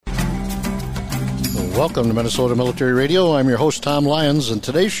Welcome to Minnesota Military Radio. I'm your host, Tom Lyons, and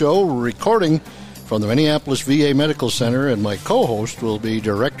today's show, we're recording from the Minneapolis VA Medical Center, and my co-host will be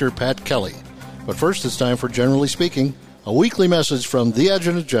Director Pat Kelly. But first, it's time for Generally Speaking, a weekly message from the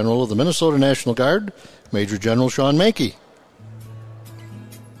Adjutant General of the Minnesota National Guard, Major General Sean Mankey.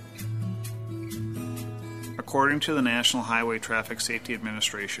 According to the National Highway Traffic Safety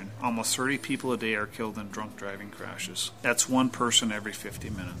Administration, almost 30 people a day are killed in drunk driving crashes. That's one person every 50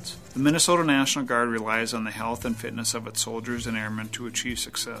 minutes. The Minnesota National Guard relies on the health and fitness of its soldiers and airmen to achieve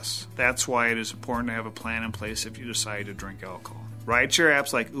success. That's why it is important to have a plan in place if you decide to drink alcohol. Rideshare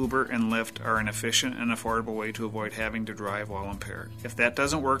apps like Uber and Lyft are an efficient and affordable way to avoid having to drive while impaired. If that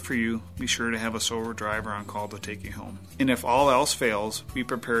doesn't work for you, be sure to have a sober driver on call to take you home. And if all else fails, be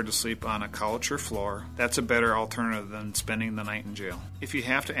prepared to sleep on a couch or floor. That's a better alternative than spending the night in jail. If you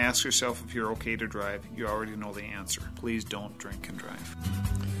have to ask yourself if you're okay to drive, you already know the answer. Please don't drink and drive.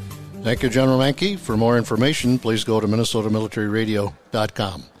 Thank you, General Mankey. For more information, please go to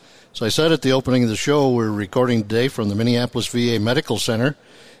minnesotamilitariradio.com. So I said at the opening of the show, we're recording today from the Minneapolis VA Medical Center,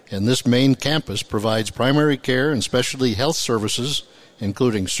 and this main campus provides primary care and specialty health services,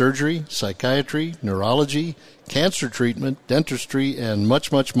 including surgery, psychiatry, neurology, cancer treatment, dentistry, and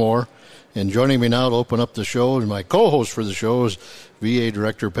much, much more. And joining me now to open up the show, and my co-host for the show is VA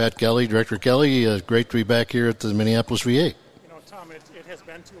Director Pat Kelly. Director Kelly, great to be back here at the Minneapolis VA. You know, Tom, it has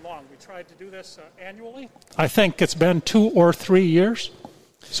been too long. We tried to do this annually. I think it's been 2 or 3 years.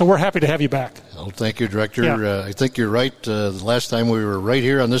 So we're happy to have you back. Well, thank you, Director. Yeah. I think you're right. The last time we were right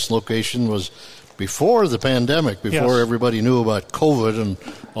here on this location was before the pandemic, before everybody knew about COVID and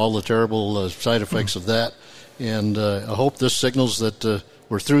all the terrible side effects of that. And I hope this signals that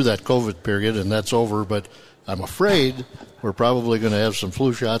we're through that COVID period and that's over. But I'm afraid we're probably going to have some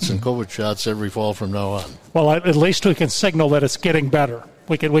flu shots and COVID shots every fall from now on. Well, at least we can signal that it's getting better.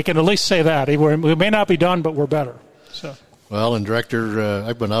 We can at least say that. We may not be done, but we're better. So. Well, and Director,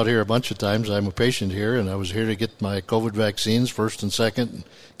 I've been out here a bunch of times. I'm a patient here, and I was here to get my COVID vaccines, first and second, and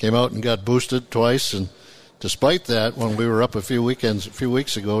came out and got boosted twice. And despite that, when we were up a few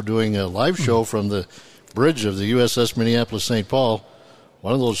weeks ago doing a live show from the bridge of the USS Minneapolis St. Paul,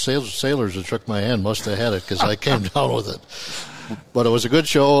 one of those sailors that shook my hand must have had it because I came down with it. But it was a good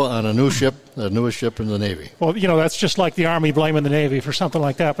show on a new ship, the newest ship in the Navy. Well, you know, that's just like the Army blaming the Navy for something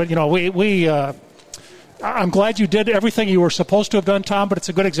like that. But, you know, I'm glad you did everything you were supposed to have done, Tom, but it's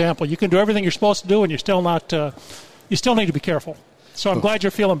a good example. You can do everything you're supposed to do, and you're still not. You still need to be careful. So I'm glad you're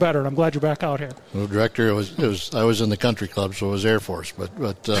feeling better, and I'm gled you're back out here. Well, Director, I was in the country club, so it was Air Force,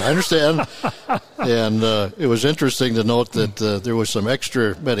 but I understand. And it was interesting to note that there was some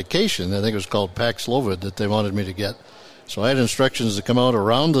extra medication. I think it was called Paxlovid that they wanted me to get. So I had instructions to come out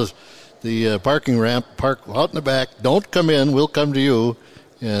around the parking ramp, park out in the back. Don't come in. We'll come to you.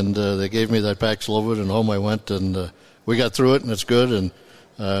 And they gave me that Paxlovid, and home I went, and we got through it, and it's good. And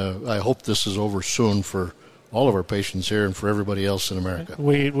I hope this is over soon for all of our patients here and for everybody else in America.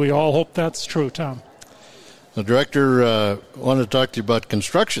 We all hope that's true, Tom. The Director, I wanted to talk to you about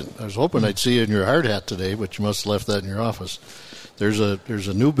construction. I was hoping I'd see you in your hard hat today, but you must have left that in your office. There's a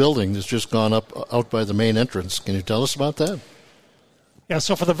new building that's just gone up out by the main entrance. Can you tell us about that? Yeah,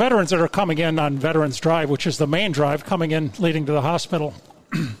 so for the veterans that are coming in on Veterans Drive, which is the main drive coming in leading to the hospital,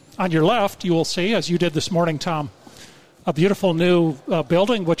 on your left, you will see, as you did this morning, Tom, a beautiful new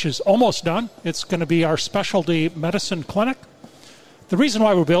building, which is almost done. It's going to be our specialty medicine clinic. The reason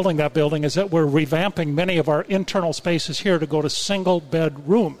why we're building that building is that we're revamping many of our internal spaces here to go to single-bed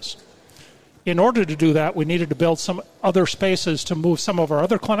rooms. In order to do that, we needed to build some other spaces to move some of our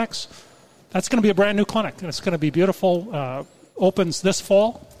other clinics. That's going to be a brand-new clinic, and it's going to be beautiful. Opens this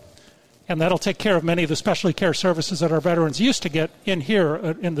fall. And that'll take care of many of the specialty care services that our veterans used to get in here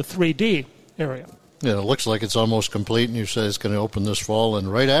in the 3D area. Yeah, it looks like it's almost complete, and you say it's going to open this fall. And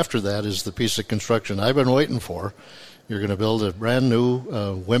right after that is the piece of construction I've been waiting for. You're going to build a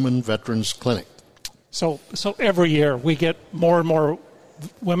brand-new women veterans clinic. So every year we get more and more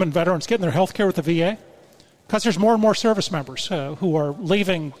women veterans getting their health care with the VA because there's more and more service members who are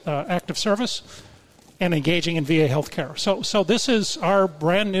leaving active service and engaging in VA health care. So this is our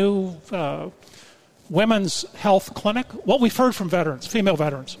brand new women's health clinic. What we've heard from veterans, female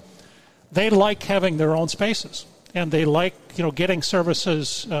veterans, they like having their own spaces, and they like getting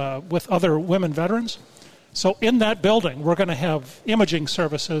services with other women veterans. So in that building, we're going to have imaging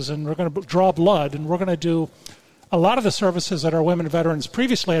services, and we're going to draw blood, and we're going to do a lot of the services that our women veterans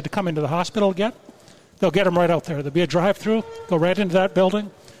previously had to come into the hospital to get. They'll get them right out there. There'll be a drive-through, go right into that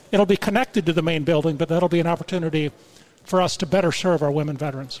building. It'll be connected to the main building, but that'll be an opportunity for us to better serve our women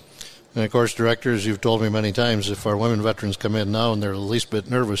veterans. And, of course, Director, as you've told me many times, if our women veterans come in now and they're the least bit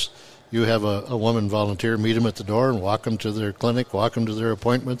nervous, you have a woman volunteer meet them at the door and walk them to their clinic, walk them to their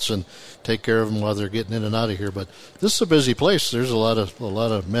appointments, and take care of them while they're getting in and out of here. But this is a busy place. There's a lot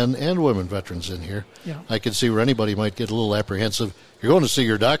of men and women veterans in here. Yeah. I can see where anybody might get a little apprehensive. You're going to see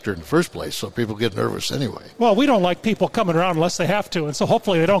your doctor in the first place, so people get nervous anyway. Well, we don't like people coming around unless they have to, and so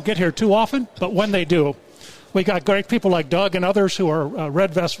hopefully they don't get here too often. But when they do, we got great people like Doug and others who are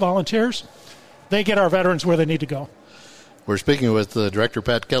Red Vest volunteers. They get our veterans where they need to go. We're speaking with Director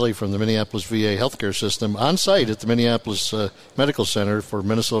Pat Kelly from the Minneapolis VA Healthcare System on site at the Minneapolis Medical Center for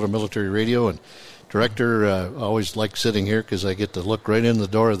Minnesota Military Radio. And Director, I always like sitting here because I get to look right in the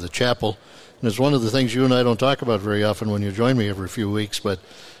door of the chapel. And it's one of the things you and I don't talk about very often when you join me every few weeks, but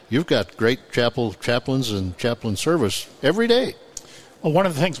you've got great chaplains and chaplain service every day. Well, one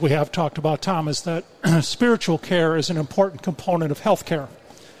of the things we have talked about, Tom, is that spiritual care is an important component of health care.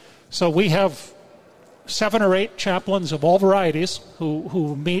 So we have 7 or 8 chaplains of all varieties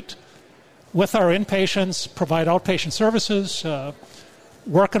who meet with our inpatients, provide outpatient services,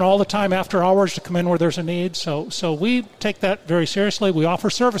 working all the time after hours to come in where there's a need. So we take that very seriously. We offer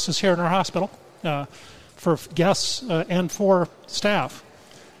services here in our hospital for guests and for staff.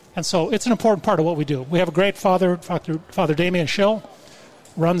 And so it's an important part of what we do. We have a great Father Damian Schill,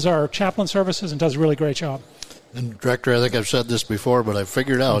 runs our chaplain services and does a really great job. And Director, I think I've said this before, but I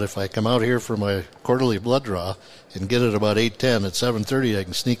figured out if I come out here for my quarterly blood draw and get it about 8:10, at 7:30 I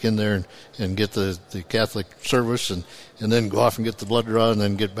can sneak in there and get the Catholic service and then go off and get the blood draw and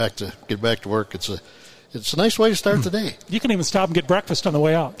then get back to work. It's a nice way to start the day. You can even stop and get breakfast on the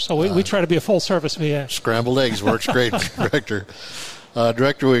way out. So we try to be a full service VA. Scrambled eggs works great, Director.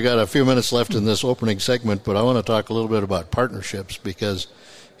 Director, we got a few minutes left in this opening segment, but I want to talk a little bit about partnerships because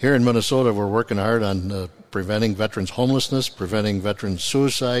here in Minnesota, we're working hard on preventing veterans homelessness, preventing veterans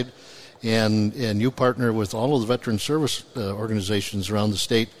suicide, and you partner with all of the veteran service organizations around the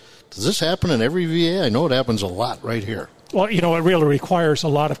state. Does this happen in every VA? I know it happens a lot right here. Well, it really requires a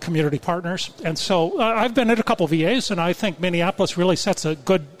lot of community partners. And so I've been at a couple VAs, and I think Minneapolis really sets a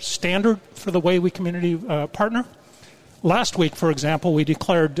good standard for the way we community partner. Last week, for example, we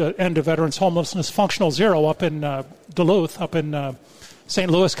declared end of veterans homelessness functional zero up in Duluth, up in St.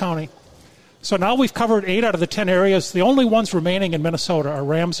 Louis County. So now we've covered 8 out of the 10 areas. The only ones remaining in Minnesota are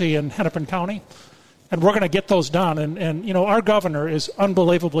Ramsey and Hennepin County. And we're going to get those done. And our governor is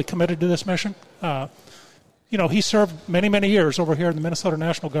unbelievably committed to this mission. He served many, many years over here in the Minnesota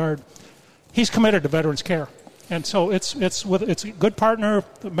National Guard. He's committed to veterans care. And so it's a good partner,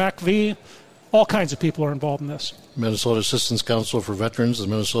 MACV. All kinds of people are involved in this. Minnesota Assistance Council for Veterans, the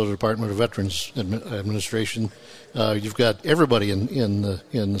Minnesota Department of Veterans Administration. You've got everybody in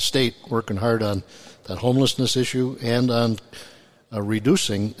the state working hard on that homelessness issue and on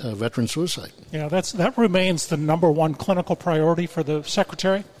reducing veteran suicide. Yeah, that remains the number one clinical priority for the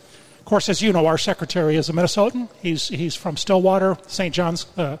secretary. Of course, as you know, our secretary is a Minnesotan. He's from Stillwater, St. John's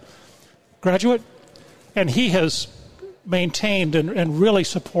graduate, and he has maintained and really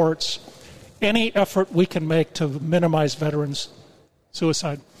supports any effort we can make to minimize veterans'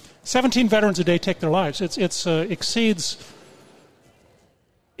 suicide. 17 veterans a day take their lives. It exceeds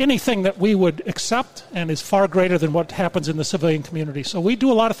anything that we would accept and is far greater than what happens in the civilian community. So we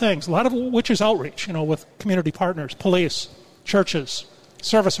do a lot of things, a lot of which is outreach, with community partners, police, churches,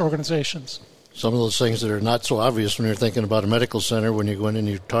 service organizations. Some of those things that are not so obvious when you're thinking about a medical center, when you go in and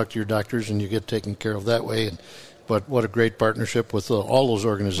you talk to your doctors and you get taken care of that way. But what a great partnership with all those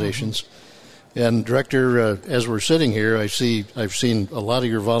organizations. Mm-hmm. And Director, as we're sitting here, I've seen a lot of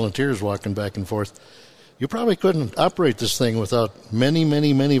your volunteers walking back and forth. You probably couldn't operate this thing without many,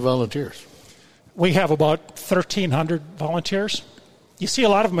 many, many volunteers. We have about 1,300 volunteers. You see a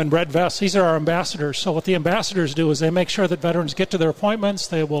lot of them in red vests. These are our ambassadors. So what the ambassadors do is they make sure that veterans get to their appointments.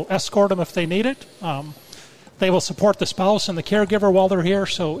 They will escort them if they need it. They will support the spouse and the caregiver while they're here.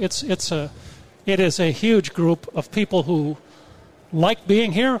 So it is a huge group of people who like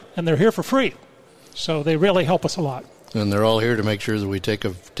being here, and they're here for free. So they really help us a lot. And they're all here to make sure that we take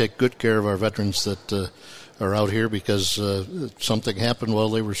good care of our veterans that are out here because something happened while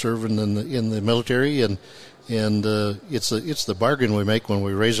they were serving in the military, and it's the bargain we make when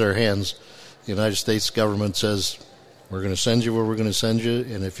we raise our hands. The United States government says we're going to send you where we're going to send you,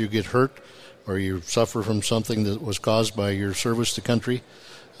 and if you get hurt or you suffer from something that was caused by your service to country,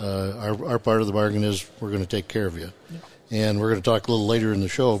 our part of the bargain is we're going to take care of you. Yeah. And we're going to talk a little later in the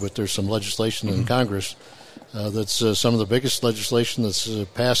show, but there's some legislation in Congress that's some of the biggest legislation that's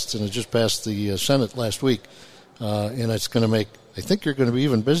passed, and it just passed the Senate last week. And it's going to make I think you're going to be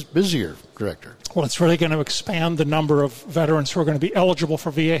even busier, Director. Well, it's really going to expand the number of veterans who are going to be eligible for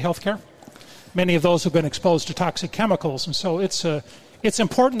VA health care. Many of those have been exposed to toxic chemicals, and so it's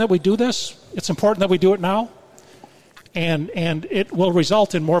important that we do this. It's important that we do it now, and it will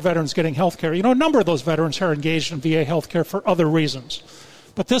result in more veterans getting health care. A number of those veterans are engaged in VA health care for other reasons,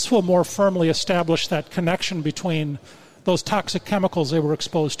 but this will more firmly establish that connection between those toxic chemicals they were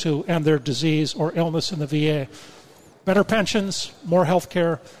exposed to and their disease or illness in the VA. Better pensions, more health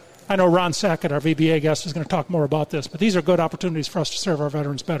care. I know Ron Sackett, our VBA guest, is going to talk more about this, but these are good opportunities for us to serve our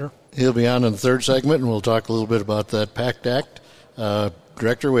veterans better. He'll be on in the third segment, and we'll talk a little bit about that PACT Act.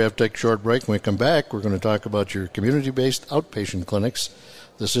 Director, we have to take a short break. When we come back, we're going to talk about your community-based outpatient clinics.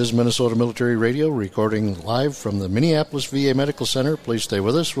 This is Minnesota Military Radio, recording live from the Minneapolis VA Medical Center. Please stay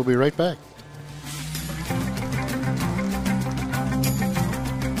with us. We'll be right back.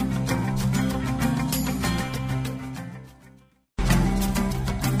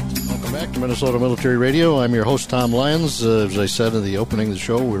 Minnesota Military Radio. I'm your host, Tom Lyons. As I said in the opening of the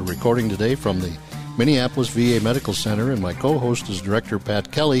show, we're recording today from the Minneapolis VA Medical Center, and my co-host is Director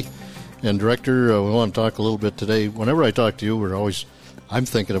Pat Kelly. And Director, we want to talk a little bit today. Whenever I talk to you, I'm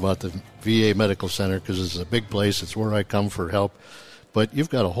thinking about the VA Medical Center because it's a big place. It's where I come for help. But you've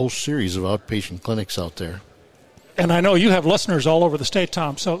got a whole series of outpatient clinics out there. And I know you have listeners all over the state,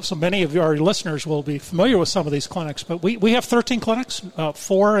 Tom, so many of our listeners will be familiar with some of these clinics. But we have 13 clinics,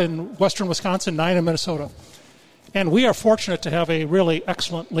 4 in western Wisconsin, 9 in Minnesota. And we are fortunate to have a really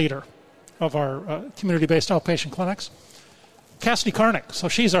excellent leader of our community-based outpatient clinics, Cassidy Karnick. So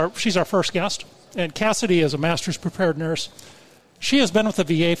she's our first guest. And Cassidy is a master's prepared nurse. She has been with the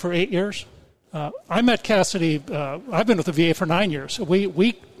VA for 8 years. I met Cassidy, I've been with the VA for 9 years.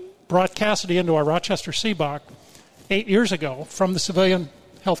 We brought Cassidy into our Rochester CBOC 8 years ago from the civilian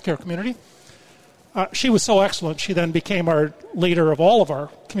healthcare community. She was so excellent, she then became our leader of all of our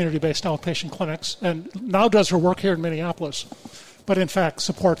community-based outpatient clinics and now does her work here in Minneapolis, but in fact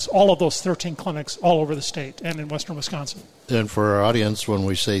supports all of those 13 clinics all over the state and in western Wisconsin. And for our audience, when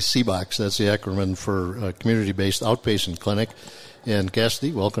we say CBOC, that's the acronym for community-based outpatient clinic. And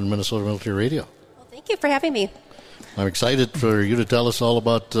Cassidy, welcome to Minnesota Military Radio. Well, thank you for having me. I'm excited for you to tell us all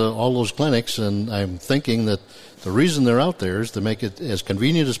about all those clinics, and I'm thinking that the reason they're out there is to make it as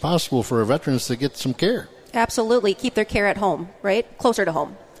convenient as possible for our veterans to get some care. Absolutely. Keep their care at home, right? Closer to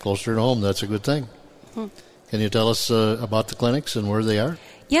home. Closer to home, that's a good thing. Mm-hmm. Can you tell us about the clinics and where they are?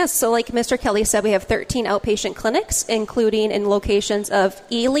 Yes, so like Mr. Kelly said, we have 13 outpatient clinics, including in locations of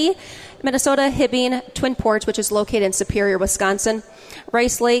Ely, Minnesota, Hibbing, Twin Ports, which is located in Superior, Wisconsin,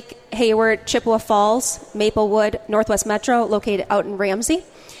 Rice Lake, Hayward, Chippewa Falls, Maplewood, Northwest Metro, located out in Ramsey,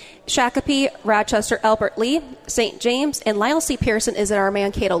 Shakopee, Rochester, Albert Lee, St. James, and Lyle C. Pearson is at our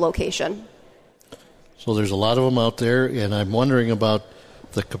Mankato location. So there's a lot of them out there, and I'm wondering about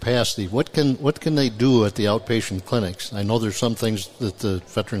the capacity. What can they do at the outpatient clinics? I know there's some things that the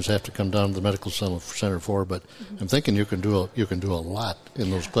veterans have to come down to the medical center for, but I'm thinking you can do a lot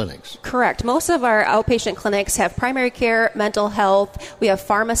in those clinics. Correct. Most of our outpatient clinics have primary care, mental health. We have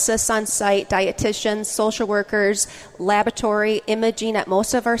pharmacists on site, dietitians, social workers, laboratory, imaging at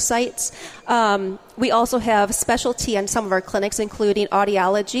most of our sites. We also have specialty in some of our clinics, including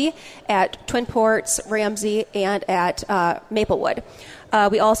audiology at Twin Ports, Ramsey, and at Maplewood.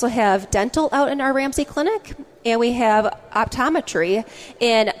 We also have dental out in our Ramsey clinic, and we have optometry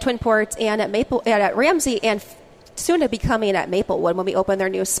in Twin Ports and at Ramsey, and soon to be coming at Maplewood when we open their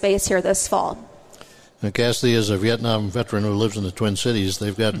new space here this fall. And Cassidy is a Vietnam veteran who lives in the Twin Cities.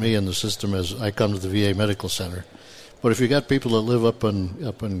 They've got me in the system as I come to the VA Medical Center. But if you got people that live up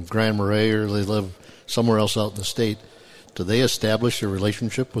in Grand Marais or they live somewhere else out in the state, do they establish a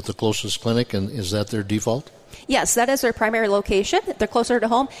relationship with the closest clinic, and is that their default? Yes, that is their primary location. They're closer to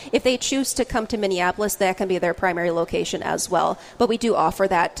home. If they choose to come to Minneapolis, that can be their primary location as well. But we do offer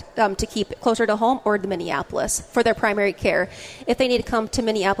that to keep it closer to home or to Minneapolis for their primary care. If they need to come to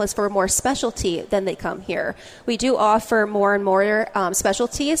Minneapolis for more specialty, then they come here. We do offer more and more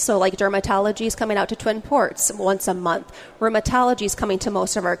specialties. So like dermatology is coming out to Twin Ports once a month. Rheumatology is coming to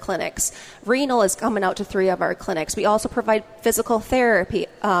most of our clinics. Renal is coming out to 3 of our clinics. We also provide physical therapy,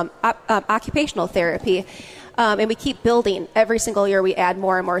 occupational therapy. And we keep building. Every single year we add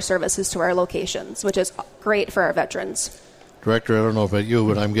more and more services to our locations, which is great for our veterans. Director, I don't know about you,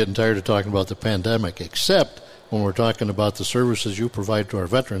 but I'm getting tired of talking about the pandemic, except when we're talking about the services you provide to our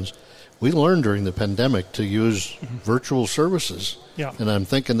veterans. We learned during the pandemic to use virtual services, and I'm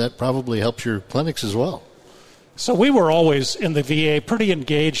thinking that probably helps your clinics as well. So we were always in the VA pretty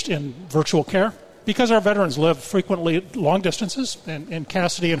engaged in virtual care because our veterans live frequently long distances, and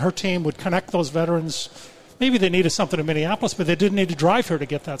Cassidy and her team would connect those veterans maybe they needed something in Minneapolis, but they didn't need to drive here to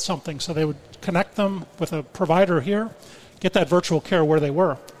get that something. So they would connect them with a provider here, get that virtual care where they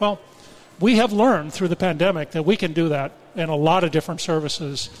were. Well, we have learned through the pandemic that we can do that in a lot of different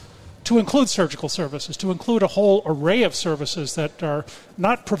services, to include surgical services, to include a whole array of services that are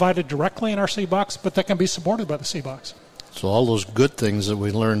not provided directly in our C-Box, but that can be supported by the C-Box. So all those good things that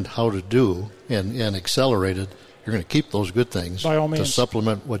we learned how to do and accelerated, you're going to keep those good things by all means, to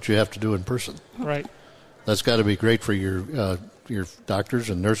supplement what you have to do in person. Right. That's got to be great for your doctors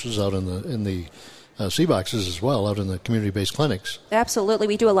and nurses out in the C-Boxes as well, out in the community-based clinics. Absolutely.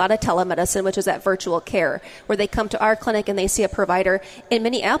 We do a lot of telemedicine, which is that virtual care, where they come to our clinic and they see a provider in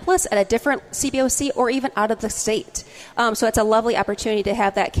Minneapolis at a different CBOC or even out of the state. So it's a lovely opportunity to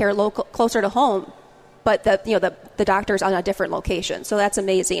have that care local, closer to home, but the doctor's on a different location. So that's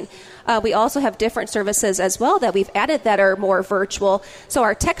amazing. We also have different services as well that we've added that are more virtual. So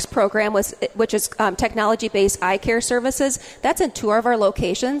our TEX program, which is technology-based eye care services, that's in 2 of our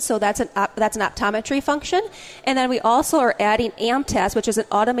locations. So that's an optometry function. And then we also are adding AMTest, which is an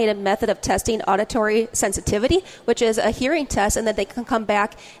automated method of testing auditory sensitivity, which is a hearing test, and then they can come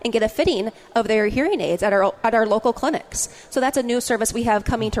back and get a fitting of their hearing aids at our local clinics. So that's a new service we have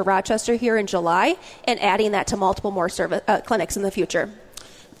coming to Rochester here in July, and adding that to multiple more clinics in the future.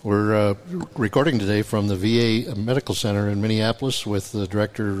 We're recording today from the VA Medical Center in Minneapolis with the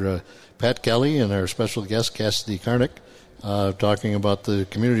Director Pat Kelly and our special guest Cassidy Karnick, talking about the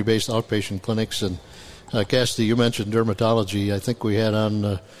community-based outpatient clinics. And Cassidy, you mentioned dermatology. I think we had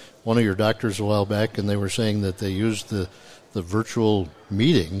on one of your doctors a while back, and they were saying that they used the virtual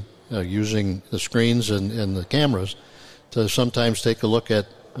meeting using the screens and the cameras to sometimes take a look at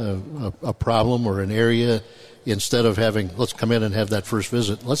a problem or an area. Instead of having, let's come in and have that first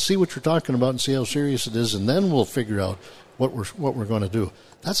visit, let's see what you're talking about and see how serious it is, and then we'll figure out what we're going to do.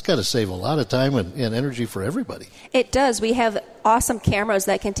 That's got to save a lot of time and energy for everybody. It does. We have awesome cameras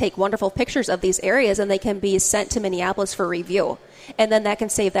that can take wonderful pictures of these areas, and they can be sent to Minneapolis for review. And then that can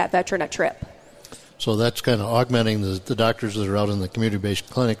save that veteran a trip. So that's kind of augmenting the doctors that are out in the community-based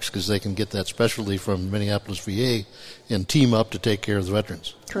clinics, because they can get that specialty from Minneapolis VA and team up to take care of the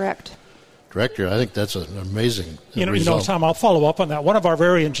veterans. Correct. Director, I think that's an amazing result. Tom, I'll follow up on that. One of our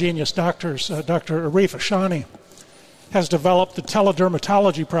very ingenious doctors, Dr. Arif Ashani, has developed the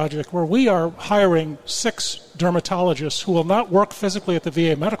teledermatology project, where we are hiring 6 dermatologists who will not work physically at the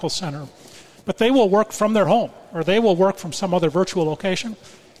VA Medical Center, but they will work from their home, or they will work from some other virtual location,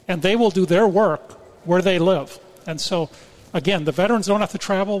 and they will do their work where they live. And so, again, the veterans don't have to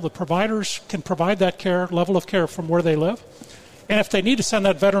travel. The providers can provide that level of care from where they live. And if they need to send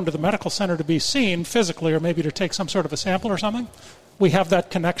that veteran to the medical center to be seen physically, or maybe to take some sort of a sample or something, we have that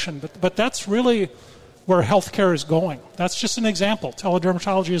connection. But that's really where healthcare is going. That's just an example.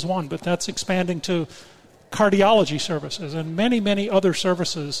 Teledermatology is one, but that's expanding to cardiology services and many, many other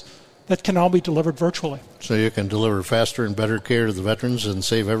services that can all be delivered virtually. So you can deliver faster and better care to the veterans and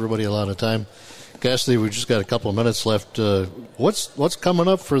save everybody a lot of time. Cassidy, we've just got a couple of minutes left. What's coming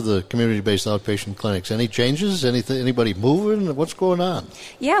up for the community-based outpatient clinics? Any changes? Anybody moving? What's going on?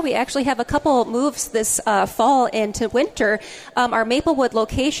 Yeah, we actually have a couple moves this fall into winter. Our Maplewood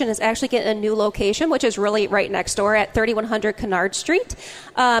location is actually getting a new location, which is really right next door at 3100 Kennard Street.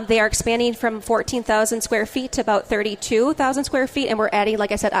 They are expanding from 14,000 square feet to about 32,000 square feet, and we're adding,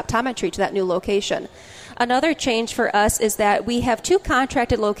 like I said, optometry to that new location. Another change for us is that we have 2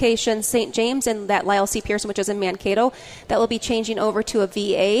 contracted locations, St. James and that Lyle C. Pearson, which is in Mankato, that will be changing over to a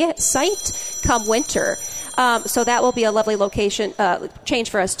VA site come winter. So that will be a lovely location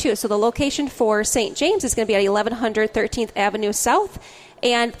change for us, too. So the location for St. James is going to be at 1100 13th Avenue South,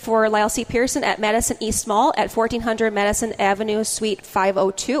 and for Lyle C. Pearson at Madison East Mall at 1400 Madison Avenue, Suite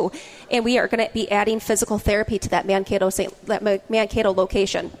 502. And we are going to be adding physical therapy to that Mankato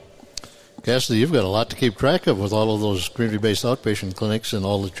location. Cassidy, you've got a lot to keep track of with all of those community-based outpatient clinics and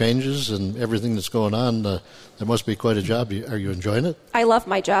all the changes and everything that's going on. That must be quite a job. Are you enjoying it? I love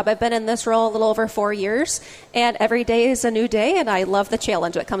my job. I've been in this role a little over 4 years, and every day is a new day, and I love the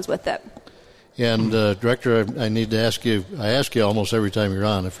challenge that comes with it. And, Director, I need to ask you, I ask you almost every time you're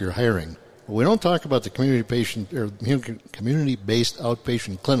on if you're hiring. We don't talk about the community-based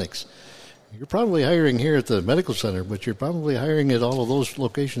outpatient clinics. You're probably hiring here at the medical center, but you're probably hiring at all of those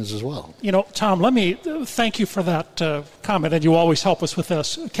locations as well. Tom, let me thank you for that comment, and you always help us with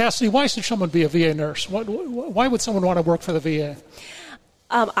this. Cassidy, why should someone be a VA nurse? Why would someone want to work for the VA?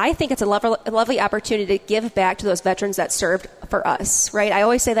 I think it's a lovely opportunity to give back to those veterans that served for us, right? I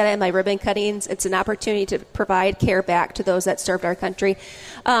always say that in my ribbon cuttings. It's an opportunity to provide care back to those that served our country.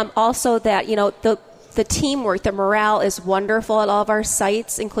 Also that, the teamwork, the morale is wonderful at all of our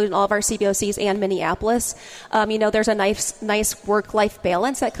sites, including all of our CBOCs and Minneapolis. There's a nice work-life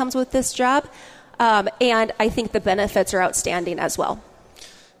balance that comes with this job, and I think the benefits are outstanding as well.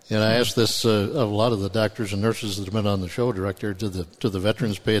 And I asked this of a lot of the doctors and nurses that have been on the show, Director, do the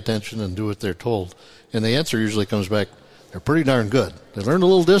veterans pay attention and do what they're told? And the answer usually comes back, they're pretty darn good. They learn a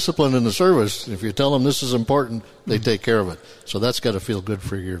little discipline in the service. If you tell them this is important, they take care of it. So that's got to feel good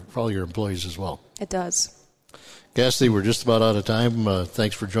for all your employees as well. It does. Cassidy, we're just about out of time.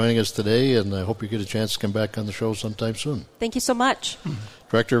 Thanks for joining us today, and I hope you get a chance to come back on the show sometime soon. Thank you so much.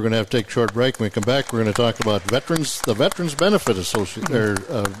 Director, we're going to have to take a short break. When we come back, we're going to talk about the Veterans Benefit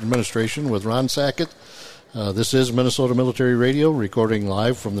Administration with Ron Sackett. This is Minnesota Military Radio, recording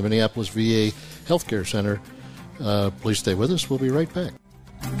live from the Minneapolis VA Healthcare Center. Please stay with us. We'll be right back.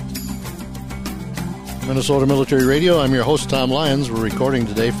 Minnesota Military Radio, I'm your host, Tom Lyons. We're recording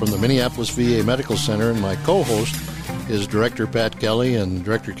today from the Minneapolis VA Medical Center, and my co-host is Director Pat Kelly. And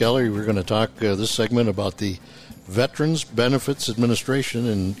Director Kelly, we're going to talk this segment about the Veterans Benefits Administration,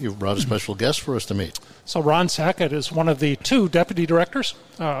 and you've brought a special guest for us to meet. So Ron Sackett is one of the two deputy directors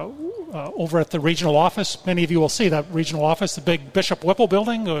over at the regional office. Many of you will see that regional office, the big Bishop Whipple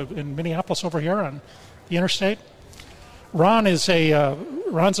building in Minneapolis over here on the interstate. Ron's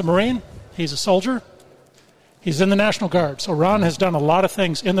a Marine. He's a soldier. He's in the National Guard. So Ron has done a lot of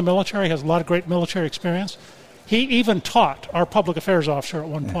things in the military, has a lot of great military experience. He even taught our public affairs officer at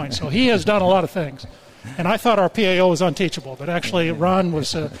one point. So he has done a lot of things. And I thought our PAO was unteachable, but actually Ron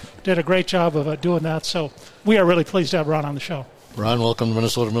did a great job of doing that. So we are really pleased to have Ron on the show. Ron, welcome to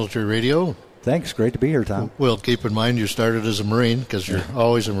Minnesota Military Radio. Thanks. Great to be here, Tom. Well, keep in mind you started as a Marine, because you're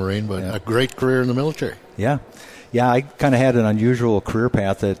always a Marine, but a great career in the military. Yeah, I kind of had an unusual career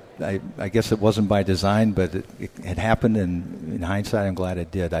path that I guess it wasn't by design, but it had happened, and in hindsight, I'm glad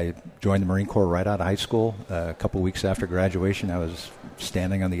it did. I joined the Marine Corps right out of high school. A couple weeks after graduation, I was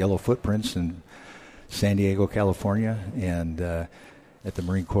standing on the yellow footprints in San Diego, California, and at the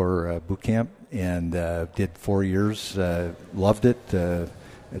Marine Corps boot camp, and did 4 years, loved it,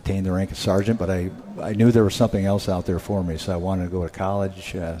 attained the rank of sergeant, but I knew there was something else out there for me, so I wanted to go to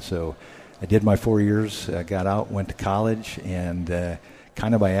college, so I did my 4 years, got out, went to college, and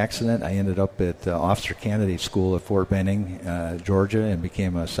kind of by accident, I ended up at Officer Candidate School at Fort Benning, Georgia, and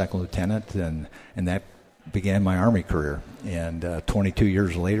became a second lieutenant, and that began my Army career. And 22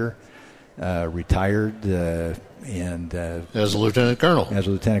 years later, retired, and as a lieutenant colonel. As a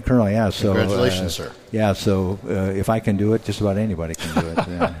lieutenant colonel, yeah. So congratulations, sir. Yeah. So if I can do it, just about anybody can do it.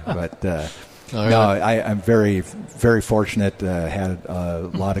 But right. no, I'm very, very fortunate. Had a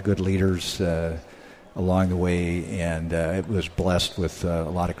lot of good leaders along the way, and it was blessed with a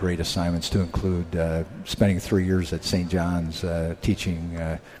lot of great assignments, to include spending 3 years at St. John's teaching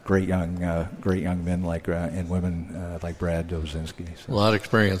great young men and women like Brad Dozinski. So. A lot of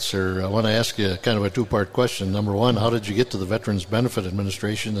experience, sir. I want to ask you kind of a two-part question. Number one, how did you get to the Veterans Benefit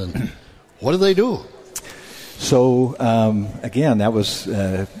Administration, and what do they do? So, again, that was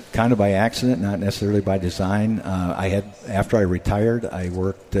kind of by accident, not necessarily by design. After I retired, I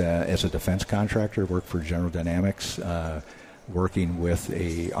worked as a defense contractor, worked for General Dynamics, working with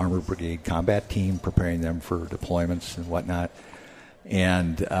a Armored Brigade combat team, preparing them for deployments and whatnot.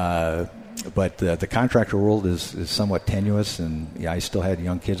 And but the contractor world is somewhat tenuous, and I still had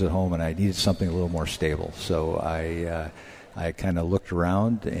young kids at home, and I needed something a little more stable. So I kind of looked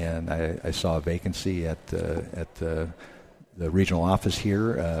around, and I saw a vacancy at the regional office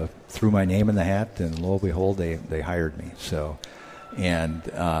here, threw my name in the hat, and lo and behold, they hired me. So, and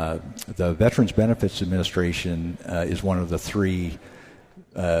the Veterans Benefits Administration is one of the three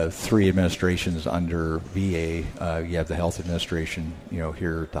administrations under VA. You have the Health Administration,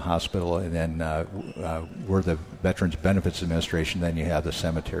 here at the hospital, and then we're the Veterans Benefits Administration. Then you have the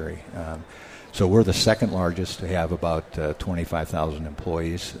cemetery. So we're the second largest to have about 25,000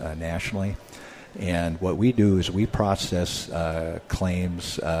 employees nationally. And what we do is we process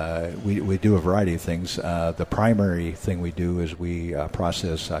claims. We do a variety of things. The primary thing we do is we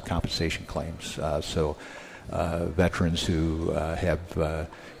process compensation claims. So veterans who have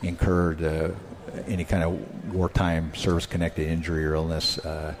incurred any kind of wartime service-connected injury or illness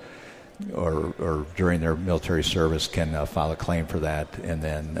or during their military service can file a claim for that, and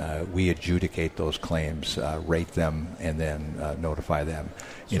then we adjudicate those claims, rate them, and then notify them.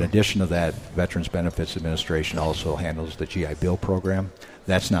 In addition to that, Veterans Benefits Administration also handles the GI Bill program.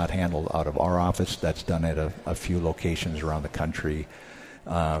 That's not handled out of our office. That's done at a few locations around the country.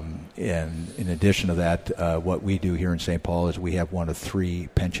 And in addition to that, what we do here in St. Paul is we have one of 3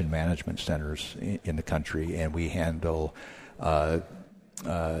 pension management centers in the country, and we handle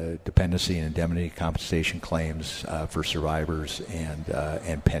dependency and indemnity compensation claims for survivors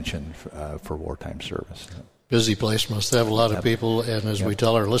and pension for wartime service. Busy place, must have a lot of people. And as we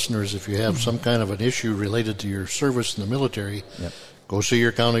tell our listeners, if you have some kind of an issue related to your service in the military, go see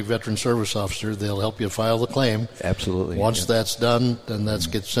your county veteran service officer. They'll help you file the claim. Absolutely. Once that's done, then that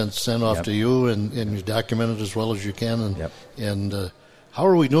gets sent off to you, and you document it as well as you can. And how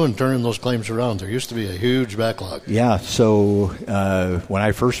are we doing turning those claims around? There used to be a huge backlog. Yeah, so when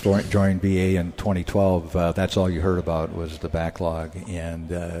I first joined VA in 2012, that's all you heard about was the backlog. And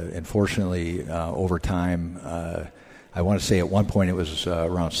unfortunately, over time, I want to say at one point it was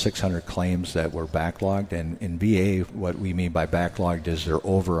around 600 claims that were backlogged. And in VA, what we mean by backlogged is they're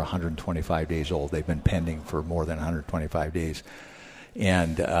over 125 days old. They've been pending for more than 125 days.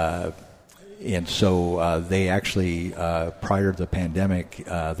 And so they actually, prior to the pandemic,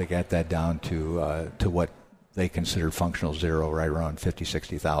 they got that down to what they considered functional zero, right around 50,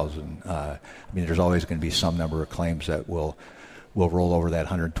 60,000. I mean, there's always going to be some number of claims that will roll over that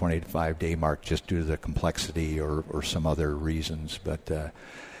 125-day mark just due to the complexity or some other reasons. But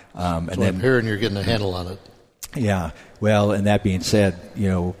and then I'm hearing you're getting a handle on it. Yeah. Well, and that being said,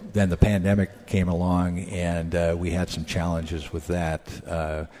 then the pandemic came along, and we had some challenges with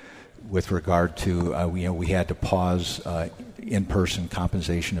that. With regard to, we had to pause in-person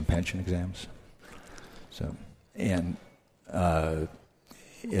compensation and pension exams. So, and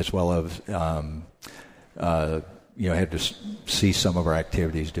as well as, had to cease some of our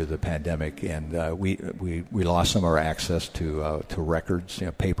activities due to the pandemic, and we lost some of our access to records,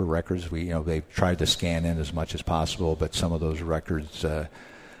 paper records. They tried to scan in as much as possible, but some of those records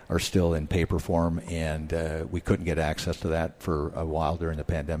are still in paper form, and we couldn't get access to that for a while during the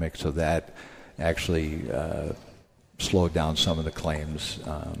pandemic, so that actually slowed down some of the claims.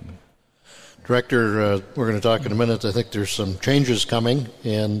 Director, we're going to talk in a minute. I think there's some changes coming,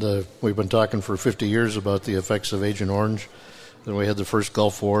 and we've been talking for 50 years about the effects of Agent Orange. Then we had the first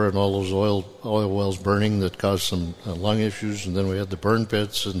Gulf War and all those oil wells burning that caused some lung issues, and then we had the burn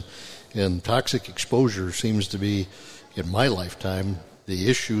pits, and toxic exposure seems to be, in my lifetime, the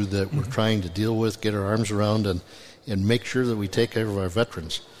issue that we're trying to deal with, get our arms around, and make sure that we take care of our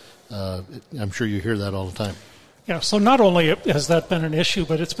veterans. I'm sure you hear that all the time. Yeah, so not only has that been an issue,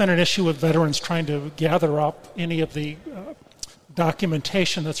 but it's been an issue with veterans trying to gather up any of the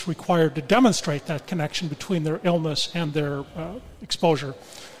documentation that's required to demonstrate that connection between their illness and their exposure.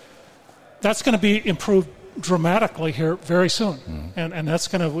 That's going to be improved dramatically here very soon. And that's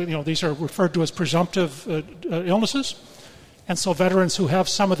going to, these are referred to as presumptive illnesses. And so veterans who have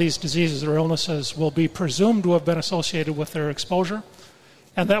some of these diseases or illnesses will be presumed to have been associated with their exposure,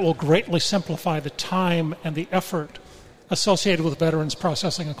 and that will greatly simplify the time and the effort associated with veterans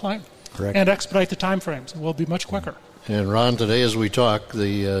processing a claim. Correct. And expedite the time frames. It will be much quicker. And Ron, today as we talk,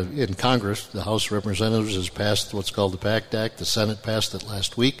 in Congress, the House of Representatives has passed what's called the PACT Act. The Senate passed it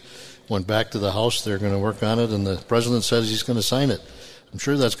last week, went back to the House. They're going to work on it, and the President says he's going to sign it. I'm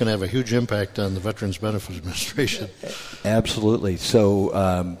sure that's going to have a huge impact on the Veterans Benefits Administration. Absolutely.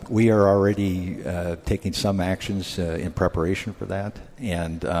 So we are already taking some actions in preparation for that.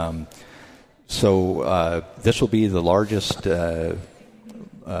 And so this will be the largest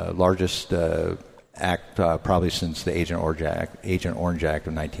act probably since the Agent Orange Act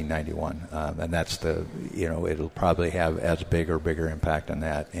of 1991. And that's it'll probably have as big or bigger impact on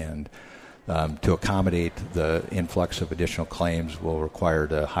that. And to accommodate the influx of additional claims, we'll require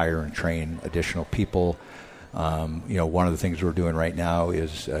to hire and train additional people. One of the things we're doing right now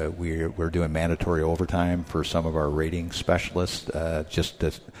is we're doing mandatory overtime for some of our rating specialists just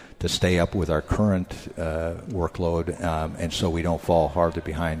to stay up with our current workload, and so we don't fall farther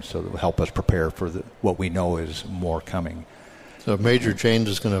behind. So it will help us prepare for what we know is more coming. So a major change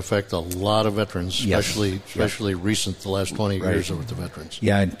is going to affect a lot of veterans, especially recent, the last 20 years with the veterans.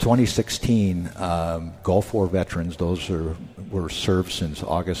 Yeah, in 2016, Gulf War veterans, those were served since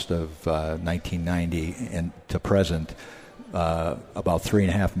August of 1990 and to present, about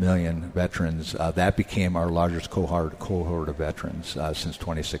 3.5 million veterans. That became our largest cohort of veterans since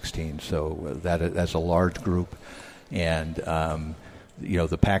 2016. So that's a large group, and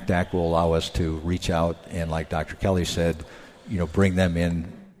the PACT Act will allow us to reach out and, like Dr. Kelly said, bring them in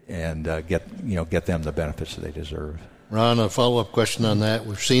and get them the benefits that they deserve. Ron, a follow-up question on that.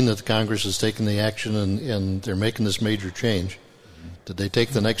 We've seen that the Congress has taken the action and they're making this major change. Did they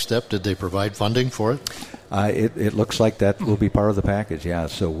take the next step? Did they provide funding for it? It looks like that will be part of the package, yeah.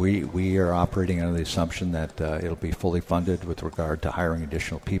 So we are operating under the assumption that it'll be fully funded with regard to hiring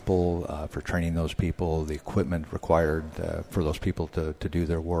additional people, for training those people, the equipment required for those people to do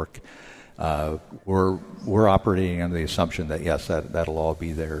their work. we're operating under the assumption that yes, that'll all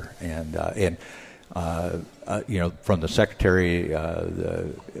be there, and from the secretary,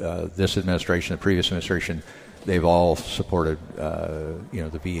 this administration, the previous administration, they've all supported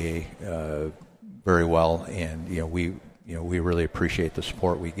the VA very well, and we really appreciate the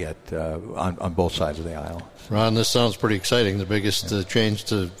support we get on both sides of the aisle. Ron, this sounds pretty exciting, the biggest change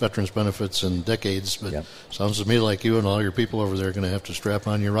to veterans benefits in decades, but sounds to me like you and all your people over there are going to have to strap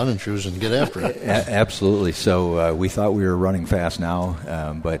on your running shoes and get after it. Absolutely. So we thought we were running fast now,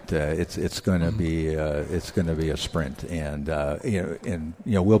 but it's going to be a sprint, and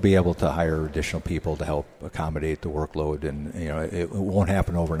we'll be able to hire additional people to help accommodate the workload, and it won't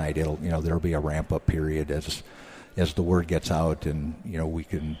happen overnight. There'll be a ramp up period as the word gets out, and we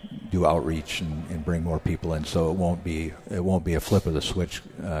can do outreach and bring more people in. So it won't be a flip of the switch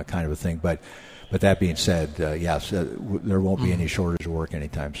kind of a thing. But that being said, yes, there won't be any shortage of work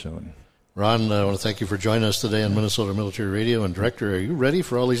anytime soon. Ron, I want to thank you for joining us today on Minnesota Military Radio. And Director, are you ready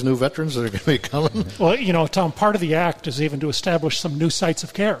for all these new veterans that are going to be coming? Well, Tom, part of the act is even to establish some new sites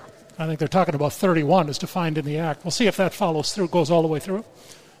of care. I think they're talking about 31 is defined in the act. We'll see if that follows through, goes all the way through.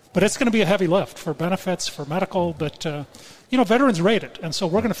 But it's going to be a heavy lift for benefits, for medical, but, veterans rate it. And so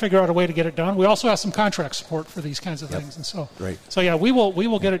we're going to figure out a way to get it done. We also have some contract support for these kinds of things. And so, great. So we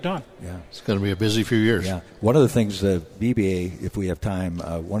will get it done. Yeah. It's going to be a busy few years. Yeah. One of the things BBA, if we have time,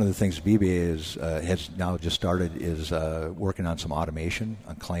 one of the things BBA has now just started is working on some automation,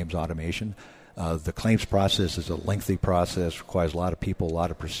 on claims automation. The claims process is a lengthy process, requires a lot of people, a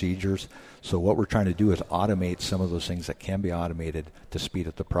lot of procedures. So what we're trying to do is automate some of those things that can be automated to speed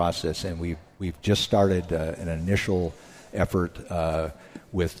up the process. And we've just started an initial effort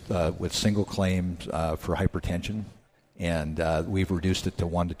with single claims for hypertension, and we've reduced it to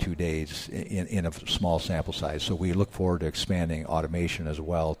 1 to 2 days in a small sample size. So we look forward to expanding automation as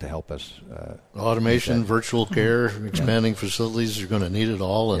well to help us. Automation, virtual care, expanding facilities, you're going to need it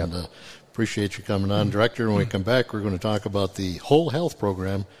all. And appreciate you coming on. Director, when we come back, we're going to talk about the whole health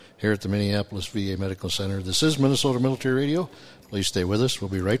program here at the Minneapolis VA Medical Center. This is Minnesota Military Radio. Please stay with us. We'll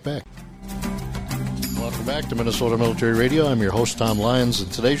be right back. Welcome back to Minnesota Military Radio. I'm your host, Tom Lyons,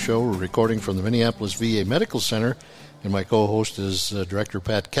 and today's show we're recording from the Minneapolis VA Medical Center, and my co-host is Director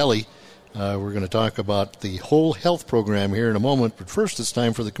Pat Kelly. We're going to talk about the whole health program here in a moment, but first it's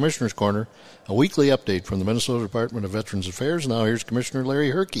time for the Commissioner's Corner, a weekly update from the Minnesota Department of Veterans Affairs. Now here's Commissioner Larry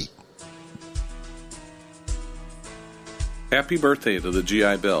Herkey. Happy birthday to the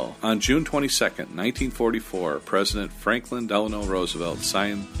GI Bill. On June 22, 1944, President Franklin Delano Roosevelt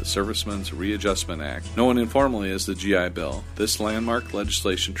signed the Servicemen's Readjustment Act, known informally as the GI Bill. This landmark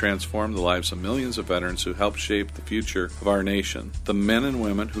legislation transformed the lives of millions of veterans who helped shape the future of our nation. The men and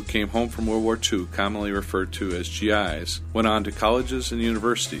women who came home from World War II, commonly referred to as GIs, went on to colleges and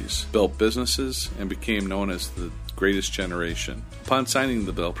universities, built businesses, and became known as the greatest generation. Upon signing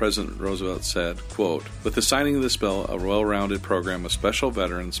the bill, President Roosevelt said, quote, "With the signing of this bill, a well-rounded program of special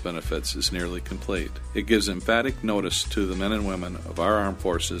veterans benefits is nearly complete. It gives emphatic notice to the men and women of our armed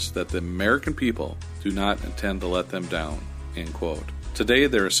forces that the American people do not intend to let them down." End quote. Today,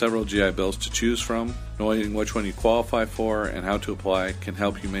 there are several GI Bills to choose from. Knowing which one you qualify for and how to apply can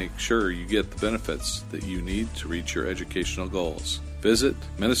help you make sure you get the benefits that you need to reach your educational goals. Visit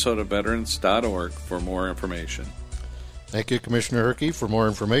minnesotaveterans.org for more information. Thank you, Commissioner Herkey. For more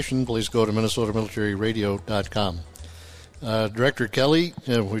information, please go to minnesotamilitaryradio.com. Director Kelly,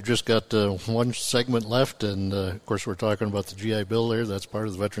 we've just got one segment left, and of course we're talking about the GI Bill there. That's part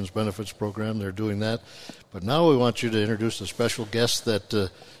of the Veterans Benefits Program. They're doing that. But now we want you to introduce a special guest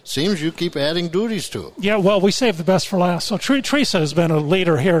that seems you keep adding duties to. Yeah, well, we saved the best for last. So Teresa has been a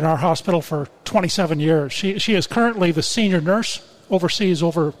leader here in our hospital for 27 years. She is currently the senior nurse, oversees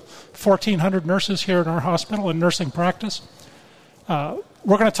over 1,400 nurses here in our hospital in nursing practice. We're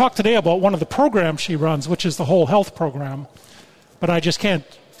going to talk today about one of the programs she runs, which is the whole health program. But I just can't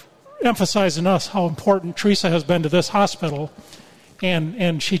emphasize enough how important Teresa has been to this hospital.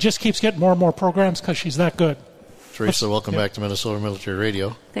 And she just keeps getting more and more programs because she's that good. Teresa, welcome back to Minnesota Military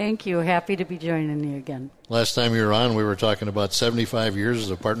Radio. Thank you. Happy to be joining you again. Last time you were on, we were talking about 75 years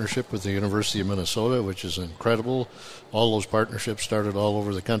of partnership with the University of Minnesota, which is incredible. All those partnerships started all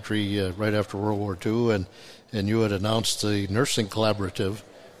over the country right after World War II, and you had announced the Nursing Collaborative.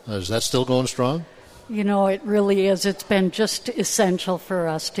 Is that still going strong? You know, it really is. It's been just essential for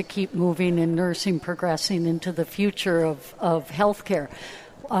us to keep moving in nursing, progressing into the future of healthcare.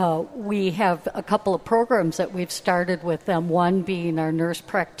 We have a couple of programs that we've started with them, one being our nurse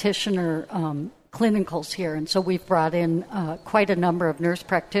practitioner clinicals here. And so we've brought in quite a number of nurse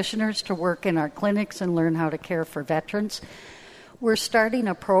practitioners to work in our clinics and learn how to care for veterans. We're starting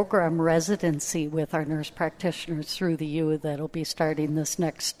a program residency with our nurse practitioners through the U that'll be starting this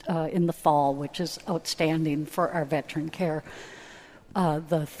next in the fall, which is outstanding for our veteran care.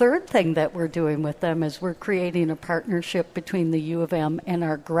 The third thing that we're doing with them is we're creating a partnership between the U of M and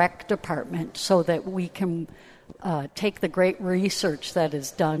our GREC department so that we can take the great research that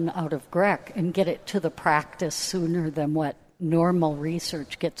is done out of GREC and get it to the practice sooner than what normal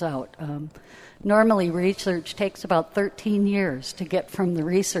research gets out. Normally, research takes about 13 years to get from the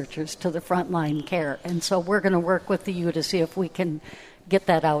researchers to the frontline care. And so we're going to work with the U to see if we can get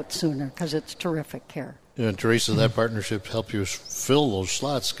that out sooner because it's terrific care. And Teresa, that partnership help you fill those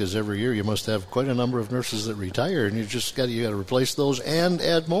slots because every year you must have quite a number of nurses that retire, and you got to replace those and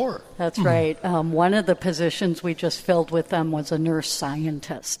add more. That's right. One of the positions we just filled with them was a nurse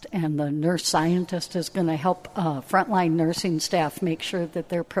scientist, and the nurse scientist is going to help frontline nursing staff make sure that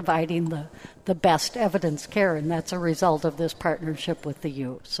they're providing the best evidence care, and that's a result of this partnership with the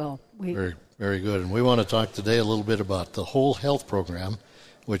U. So very, very good. And we want to talk today a little bit about the whole health program,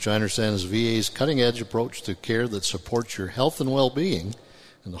 which I understand is VA's cutting-edge approach to care that supports your health and well-being,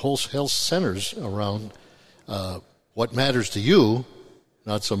 and the whole health centers around what matters to you,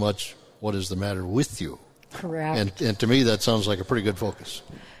 not so much what is the matter with you. Correct. And to me, that sounds like a pretty good focus.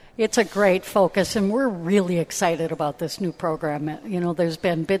 It's a great focus, and we're really excited about this new program. You know, there's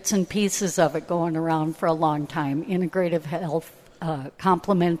been bits and pieces of it going around for a long time. Integrative health,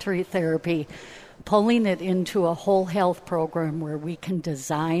 complementary therapy, pulling it into a whole health program where we can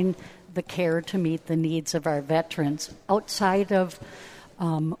design the care to meet the needs of our veterans outside of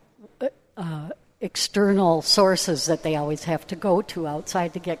external sources that they always have to go to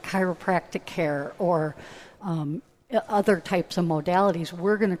outside to get chiropractic care or other types of modalities.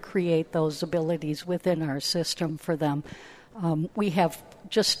 We're going to create those abilities within our system for them. We have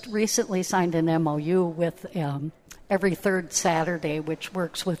just recently signed an MOU with Every Third Saturday, which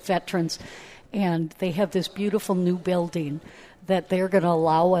works with veterans. And they have this beautiful new building that they're going to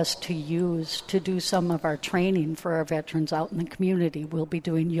allow us to use to do some of our training for our veterans out in the community. We'll be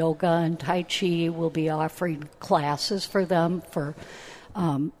doing yoga and Tai Chi. We'll be offering classes for them. For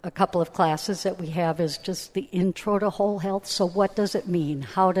a couple of classes that we have is just the intro to whole health. So what does it mean?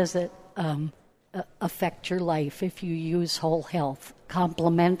 How does it affect your life if you use whole health,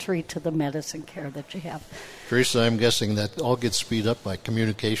 complementary to the medicine care that you have? Teresa, I'm guessing that all gets speed up by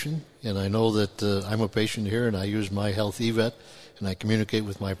communication, and I know that I'm a patient here, and I use my health eVet, and I communicate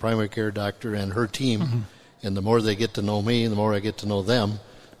with my primary care doctor and her team, and the more they get to know me, the more I get to know them,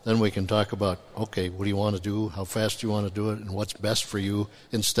 then we can talk about, okay, what do you want to do, how fast do you want to do it, and what's best for you,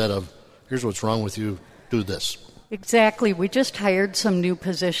 instead of, here's what's wrong with you, do this. Exactly. We just hired some new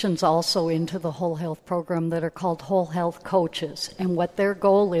positions also into the whole health program that are called whole health coaches. And what their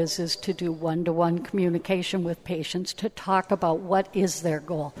goal is to do one-to-one communication with patients to talk about what is their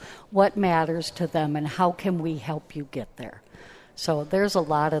goal, what matters to them, and how can we help you get there. So there's a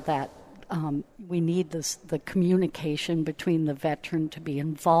lot of that. We need the communication between the veteran to be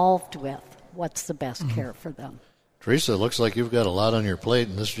involved with what's the best care for them. Teresa, it looks like you've got a lot on your plate,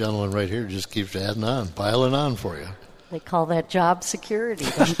 and this gentleman right here just keeps adding on, piling on for you. They call that job security,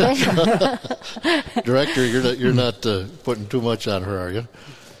 don't they? Director, you're not putting too much on her, are you?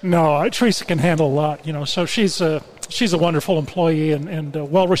 No, Teresa can handle a lot. You know, so she's a wonderful employee and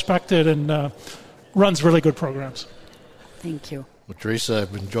well respected and runs really good programs. Thank you. Well, Teresa,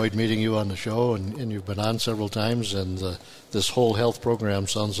 I've enjoyed meeting you on the show, and you've been on several times, and this whole health program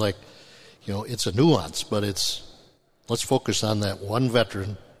sounds like, you know, it's a nuance, but let's focus on that one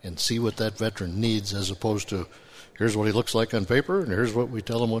veteran and see what that veteran needs, as opposed to here's what he looks like on paper and here's what we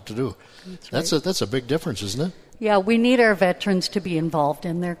tell him what to do. That's right. That's a big difference, isn't it? Yeah, we need our veterans to be involved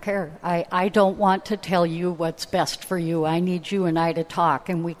in their care. I don't want to tell you what's best for you. I need you and I to talk,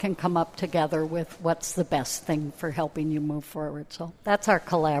 and we can come up together with what's the best thing for helping you move forward. So that's our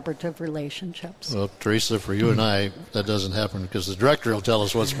collaborative relationships. Well, Teresa, for you and I, that doesn't happen because the director will tell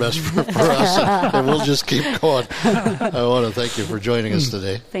us what's best for us, and we'll just keep going. I want to thank you for joining us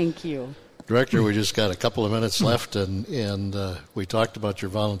today. Thank you. Director, we just got a couple of minutes left, and we talked about your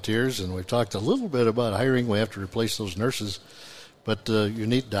volunteers, and we talked a little bit about hiring. We have to replace those nurses, but you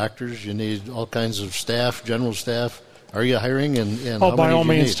need doctors, you need all kinds of staff, general staff. Are you hiring, and how many by all do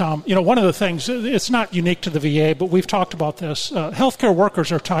you means, need? Tom. You know, one of the things, it's not unique to the VA, but we've talked about this. Healthcare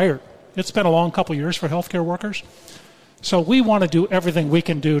workers are tired. It's been a long couple of years for healthcare workers. So we want to do everything we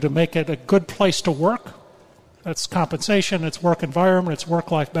can do to make it a good place to work. That's compensation, it's work environment, it's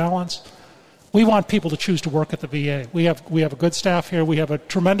work-life balance. We want people to choose to work at the VA. We have a good staff here. We have a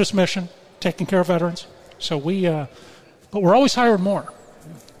tremendous mission, taking care of veterans. So but we're always hiring more.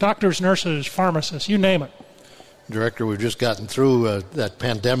 Doctors, nurses, pharmacists, you name it. Director, we've just gotten through that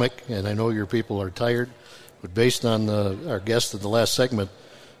pandemic, and I know your people are tired, but based on our guest in the last segment,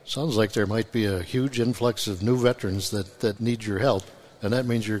 sounds like there might be a huge influx of new veterans that need your help, and that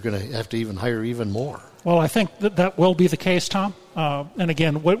means you're going to have to even hire even more. Well, I think that will be the case, Tom. And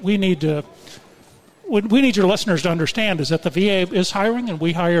again, what we need your listeners to understand is that the VA is hiring, and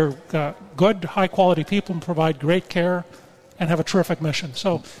we hire good, high-quality people and provide great care and have a terrific mission.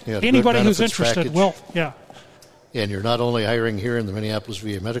 So anybody who's interested will, And you're not only hiring here in the Minneapolis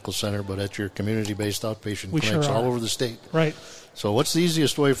VA Medical Center, but at your community-based outpatient clinics all over the state. Right. So what's the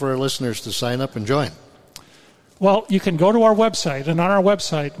easiest way for our listeners to sign up and join? Well, you can go to our website, and on our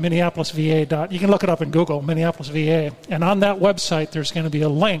website, MinneapolisVA. You can look it up in Google, Minneapolis VA, and on that website, there's going to be a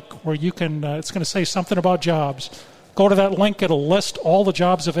link where you can. It's going to say something about jobs. Go to that link; it'll list all the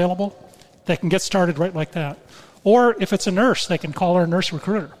jobs available. They can get started right like that. Or if it's a nurse, they can call our nurse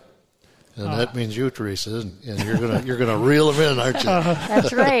recruiter. And that means you, Teresa, and you're gonna reel them in, aren't you?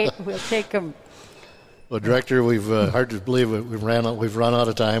 That's right. We'll take them. Well, Director, we've hard to believe we've run out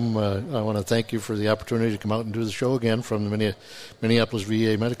of time. I want to thank you for the opportunity to come out and do the show again from the Minneapolis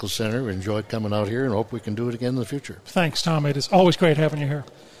VA Medical Center. We enjoyed coming out here and hope we can do it again in the future. Thanks, Tom. It is always great having you here.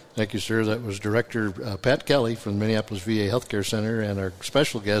 Thank you, sir. That was Director Pat Kelly from the Minneapolis VA Healthcare Center and our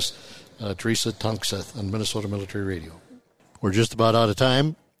special guest, Teresa Tunkseth on Minnesota Military Radio. We're just about out of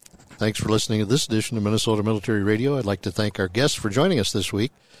time. Thanks for listening to this edition of Minnesota Military Radio. I'd like to thank our guests for joining us this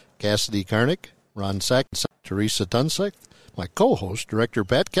week, Cassidy Karnick, Ron Sack, Teresa Tunkseth, my co-host, Director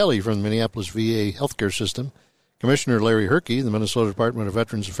Pat Kelly from the Minneapolis VA Healthcare System, Commissioner Larry Herkey, the Minnesota Department of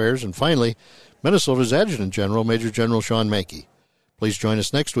Veterans Affairs, and finally, Minnesota's Adjutant General, Major General Sean Mankey. Please join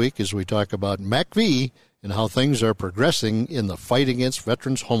us next week as we talk about MACV and how things are progressing in the fight against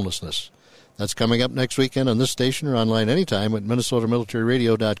veterans homelessness. That's coming up next weekend on this station or online anytime at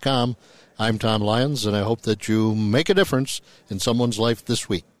MinnesotaMilitaryRadio.com. I'm Tom Lyons, and I hope that you make a difference in someone's life this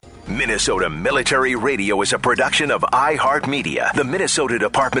week. Minnesota Military Radio is a production of iHeartMedia, the Minnesota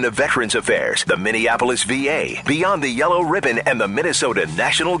Department of Veterans Affairs, the Minneapolis VA, Beyond the Yellow Ribbon, and the Minnesota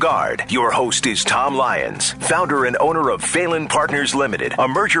National Guard. Your host is Tom Lyons, founder and owner of Phelan Partners Limited, a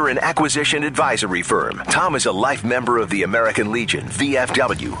merger and acquisition advisory firm. Tom is a life member of the American Legion,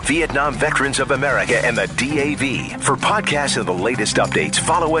 VFW, Vietnam Veterans of America, and the DAV. For podcasts and the latest updates,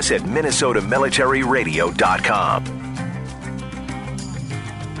 follow us at MinnesotaMilitaryRadio.com.